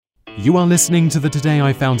You are listening to the Today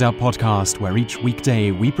I Found Out podcast, where each weekday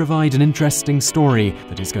we provide an interesting story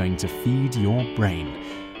that is going to feed your brain.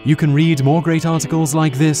 You can read more great articles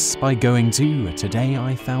like this by going to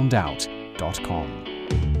todayifoundout.com.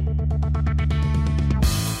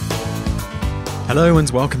 Hello and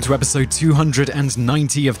welcome to episode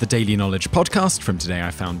 290 of the Daily Knowledge podcast from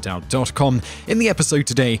todayifoundout.com. In the episode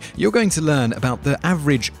today, you're going to learn about the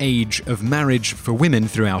average age of marriage for women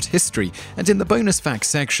throughout history. And in the bonus facts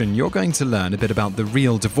section, you're going to learn a bit about the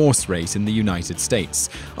real divorce rate in the United States.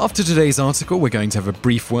 After today's article, we're going to have a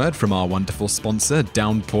brief word from our wonderful sponsor,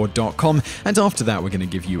 Downpour.com. And after that, we're going to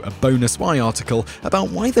give you a bonus why article about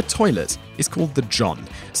why the toilet is called the John.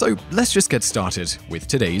 So let's just get started with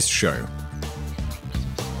today's show.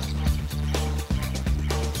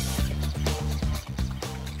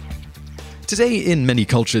 Today, in many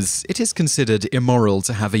cultures, it is considered immoral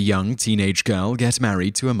to have a young teenage girl get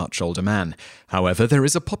married to a much older man. However, there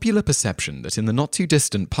is a popular perception that in the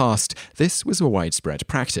not-too-distant past, this was a widespread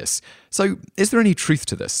practice. So, is there any truth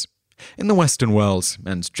to this? In the Western world,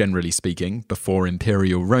 and generally speaking, before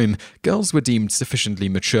Imperial Rome, girls were deemed sufficiently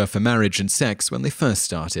mature for marriage and sex when they first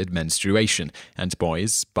started menstruation, and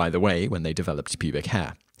boys, by the way, when they developed pubic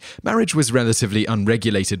hair. Marriage was relatively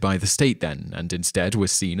unregulated by the state then, and instead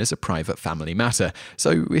was seen as a private family matter,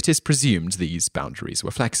 so it is presumed these boundaries were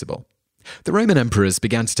flexible. The Roman emperors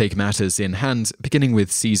began to take matters in hand, beginning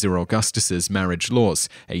with Caesar Augustus's marriage laws,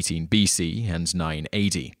 18 BC and 9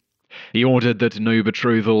 AD. He ordered that no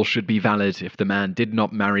betrothal should be valid if the man did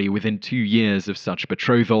not marry within 2 years of such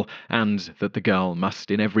betrothal, and that the girl must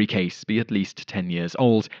in every case be at least 10 years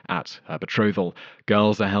old at her betrothal.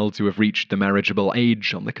 Girls are held to have reached the marriageable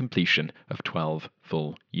age on the completion of 12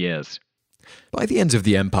 full years. By the end of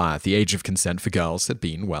the empire, the age of consent for girls had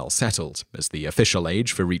been well settled, as the official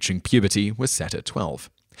age for reaching puberty was set at 12.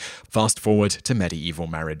 Fast forward to medieval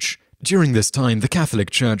marriage. During this time, the Catholic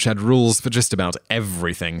Church had rules for just about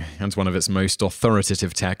everything, and one of its most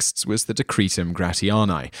authoritative texts was the Decretum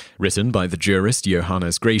Gratiani. Written by the jurist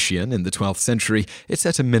Johannes Gratian in the 12th century, it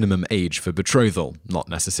set a minimum age for betrothal, not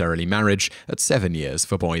necessarily marriage, at 7 years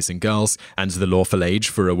for boys and girls, and the lawful age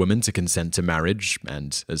for a woman to consent to marriage,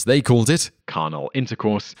 and, as they called it, carnal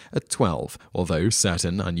intercourse, at 12, although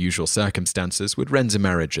certain unusual circumstances would render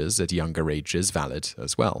marriages at younger ages valid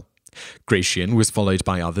as well. Gratian was followed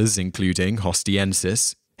by others including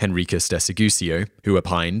Hostiensis, Henricus de Segusio, who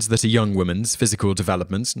opined that a young woman's physical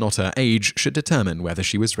development, not her age, should determine whether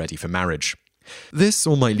she was ready for marriage. This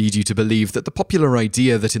all might lead you to believe that the popular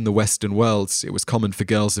idea that in the Western world it was common for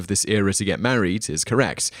girls of this era to get married is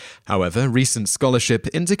correct. However, recent scholarship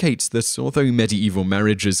indicates that although medieval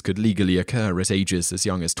marriages could legally occur at ages as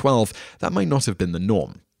young as 12, that might not have been the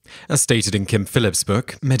norm. As stated in Kim Phillips'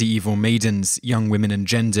 book, Medieval Maidens, Young Women and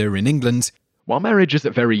Gender in England, while marriages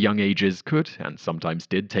at very young ages could, and sometimes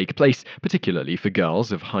did, take place, particularly for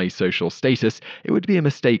girls of high social status, it would be a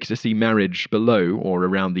mistake to see marriage below or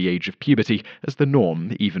around the age of puberty as the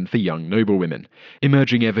norm even for young noblewomen.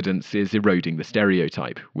 Emerging evidence is eroding the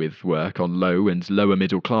stereotype, with work on low and lower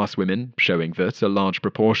middle class women showing that a large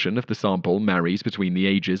proportion of the sample married between the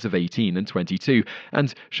ages of 18 and 22,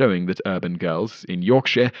 and showing that urban girls in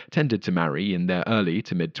Yorkshire tended to marry in their early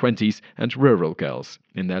to mid-20s and rural girls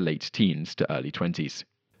in their late teens to early 20s.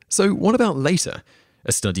 So what about later?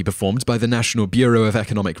 A study performed by the National Bureau of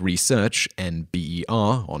Economic Research,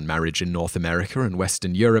 NBER, on marriage in North America and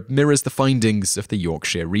Western Europe mirrors the findings of the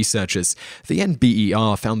Yorkshire researchers. The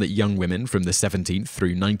NBER found that young women from the 17th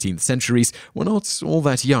through 19th centuries were not all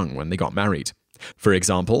that young when they got married. For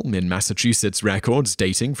example, in Massachusetts, records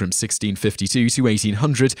dating from 1652 to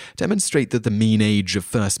 1800 demonstrate that the mean age of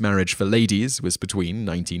first marriage for ladies was between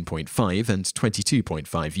 19.5 and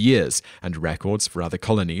 22.5 years, and records for other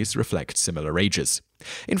colonies reflect similar ages.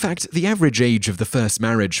 In fact, the average age of the first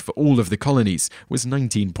marriage for all of the colonies was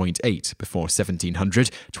 19.8 before 1700,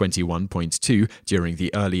 21.2 during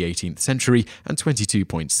the early 18th century, and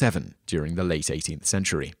 22.7 during the late 18th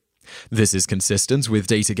century. This is consistent with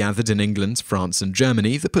data gathered in England, France and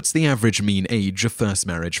Germany that puts the average mean age of first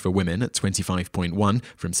marriage for women at 25.1 from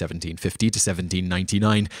 1750 to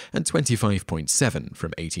 1799 and 25.7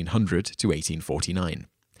 from 1800 to 1849.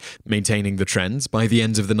 Maintaining the trends, by the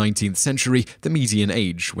end of the 19th century, the median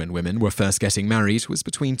age when women were first getting married was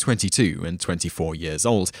between 22 and 24 years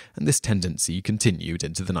old, and this tendency continued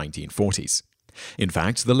into the 1940s. In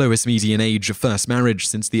fact, the lowest median age of first marriage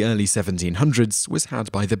since the early 1700s was had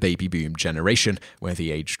by the baby boom generation, where the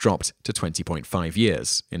age dropped to 20.5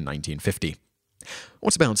 years in 1950.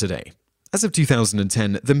 What about today? As of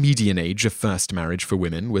 2010, the median age of first marriage for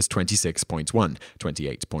women was 26.1,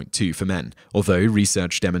 28.2 for men, although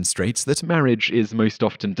research demonstrates that marriage is most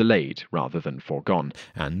often delayed rather than foregone,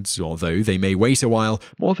 and although they may wait a while,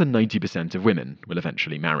 more than 90% of women will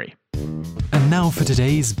eventually marry. And now for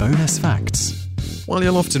today's bonus facts. While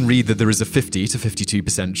you'll often read that there is a 50 to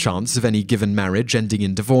 52% chance of any given marriage ending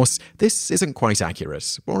in divorce, this isn't quite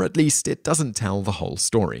accurate, or at least it doesn't tell the whole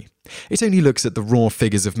story. It only looks at the raw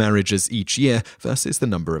figures of marriages each year versus the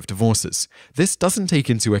number of divorces. This doesn't take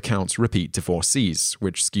into account repeat divorcees,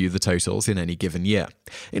 which skew the totals in any given year.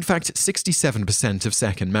 In fact, 67% of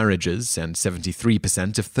second marriages and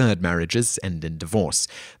 73% of third marriages end in divorce.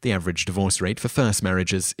 The average divorce rate for first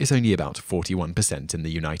marriages is only about 41% in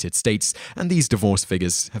the United States, and these divorce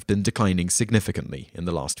figures have been declining significantly in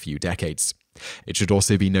the last few decades. It should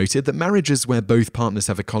also be noted that marriages where both partners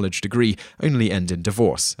have a college degree only end in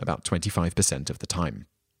divorce about 25% of the time.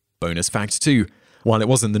 Bonus fact 2. While it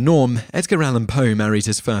wasn't the norm, Edgar Allan Poe married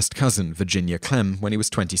his first cousin, Virginia Clem, when he was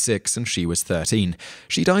 26 and she was 13.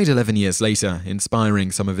 She died 11 years later,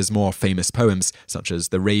 inspiring some of his more famous poems, such as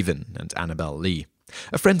The Raven and Annabel Lee.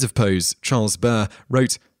 A friend of Poe's, Charles Burr,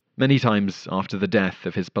 wrote, "Many times after the death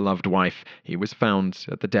of his beloved wife, he was found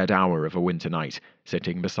at the dead hour of a winter night,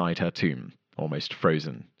 sitting beside her tomb, almost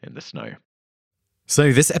frozen in the snow."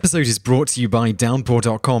 So this episode is brought to you by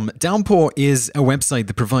Downpour.com. Downpour is a website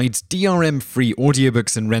that provides DRM-free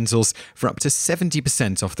audiobooks and rentals for up to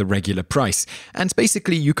 70% off the regular price. And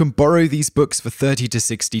basically, you can borrow these books for 30 to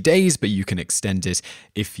 60 days, but you can extend it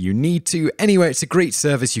if you need to. Anyway, it's a great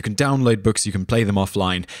service. You can download books, you can play them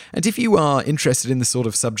offline. And if you are interested in the sort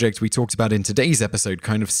of subject we talked about in today's episode,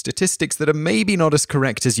 kind of statistics that are maybe not as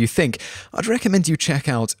correct as you think, I'd recommend you check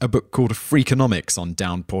out a book called Freakonomics on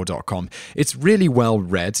Downpour.com. It's really well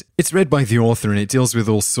read. It's read by the author and it deals with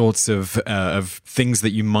all sorts of things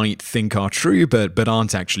that you might think are true but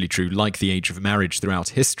aren't actually true, like the age of marriage throughout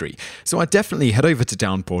history. So I'd definitely head over to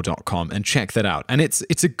Downpour.com and check that out. And it's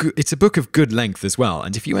a book of good length as well.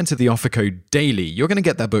 And if you enter the offer code DAILY, you're going to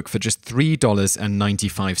get that book for just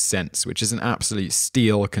 $3.95, which is an absolute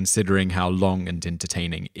steal considering how long and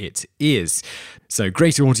entertaining it is. So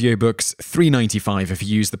great audiobooks, $3.95 if you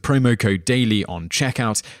use the promo code DAILY on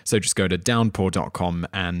checkout. So just go to Downpour.com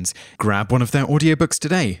and grab one of their audiobooks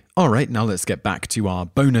today. All right, now let's get back to our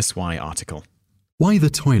bonus why article. Why the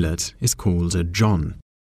toilet is called a John.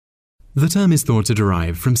 The term is thought to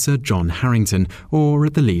derive from Sir John Harington, or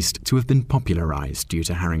at the least to have been popularised due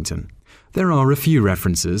to Harrington. There are a few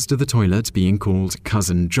references to the toilet being called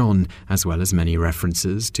Cousin John, as well as many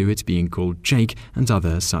references to it being called Jake and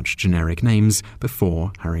other such generic names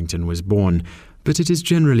before Harrington was born. But it is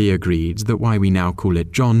generally agreed that why we now call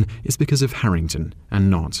it John is because of Harrington, and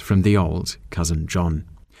not from the old Cousin John.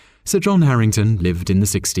 Sir John Harington lived in the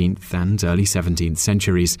 16th and early 17th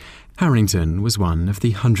centuries. Harington was one of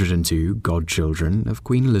the 102 godchildren of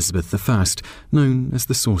Queen Elizabeth I, known as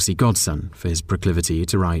the saucy godson for his proclivity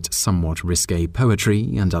to write somewhat risqué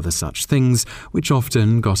poetry and other such things, which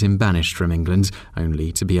often got him banished from England,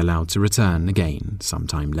 only to be allowed to return again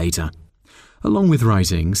sometime later. Along with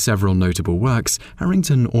writing several notable works,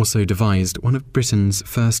 Harington also devised one of Britain's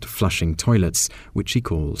first flushing toilets, which he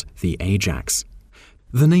called the Ajax.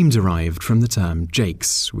 The name derived from the term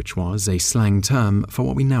Jakes, which was a slang term for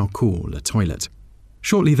what we now call a toilet.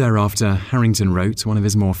 Shortly thereafter, Harington wrote one of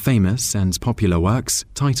his more famous and popular works,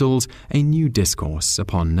 titled A New Discourse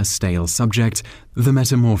Upon a Stale Subject, The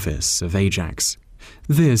Metamorphosis of Ajax.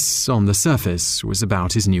 This, on the surface, was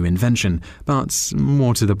about his new invention, but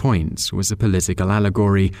more to the point was a political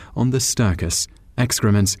allegory on the stercus,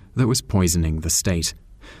 excrement that was poisoning the state.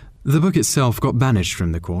 The book itself got banished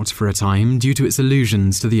from the court for a time due to its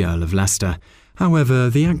allusions to the Earl of Leicester.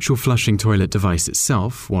 However, the actual flushing toilet device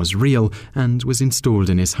itself was real and was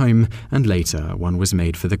installed in his home, and later one was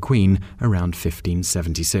made for the Queen around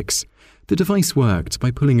 1576. The device worked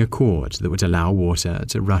by pulling a cord that would allow water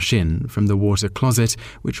to rush in from the water closet,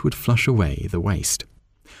 which would flush away the waste.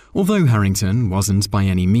 Although Harington wasn't by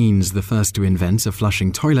any means the first to invent a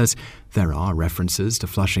flushing toilet, there are references to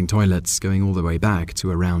flushing toilets going all the way back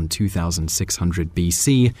to around 2600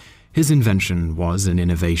 BC. His invention was an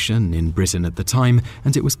innovation in Britain at the time,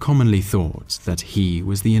 and it was commonly thought that he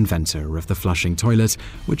was the inventor of the flushing toilet,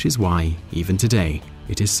 which is why, even today,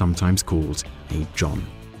 it is sometimes called a John.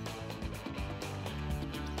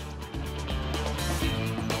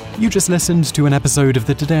 You just listened to an episode of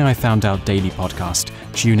the Today I Found Out Daily podcast.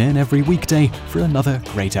 Tune in every weekday for another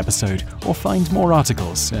great episode, or find more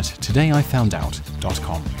articles at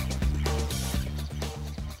todayifoundout.com.